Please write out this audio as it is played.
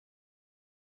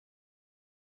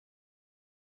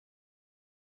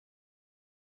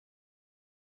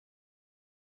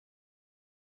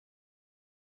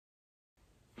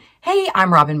Hey, I'm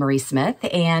Roben-Marie Smith,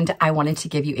 and I wanted to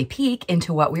give you a peek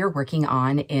into what we are working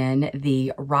on in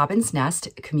the Robin's Nest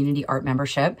Community Art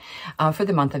Membership for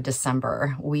the month of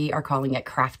December. We are calling it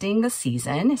Crafting the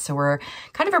Season. So we're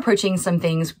kind of approaching some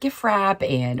things, gift wrap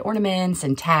and ornaments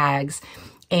and tags.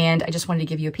 And I just wanted to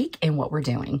give you a peek in what we're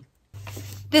doing.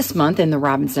 This month in the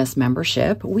Robin's Nest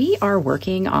membership, we are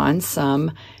working on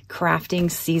some crafting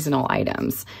seasonal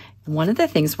items. One of the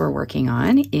things we're working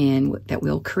on that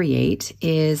we'll create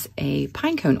is a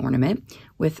pinecone ornament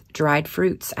with dried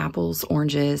fruits, apples,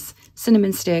 oranges,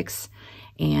 cinnamon sticks,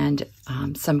 and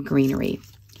some greenery.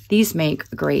 These make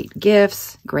great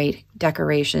gifts, great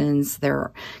decorations.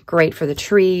 They're great for the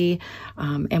tree.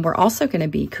 And we're also going to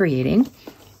be creating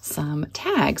some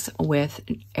tags with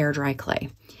air dry clay.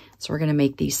 So we're going to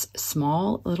make these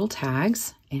small little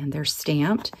tags, and they're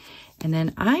stamped. And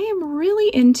then I am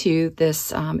really into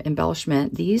this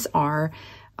embellishment. These are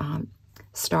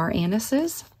star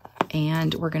anises,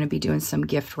 and we're going to be doing some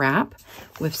gift wrap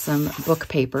with some book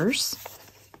papers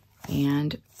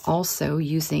and also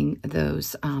using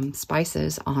those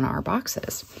spices on our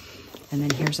boxes. And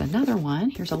then here's another one.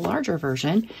 Here's a larger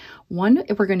version. One,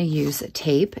 we're going to use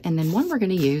tape, and then one we're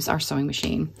going to use our sewing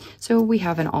machine. So we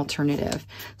have an alternative.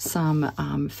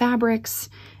 Some fabrics,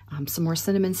 some more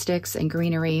cinnamon sticks and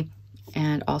greenery,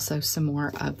 and also some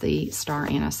more of the star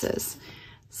anises.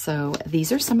 So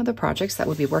these are some of the projects that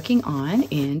we'll be working on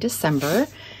in December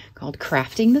called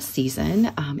Crafting the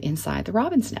Season inside the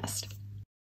Robin's Nest.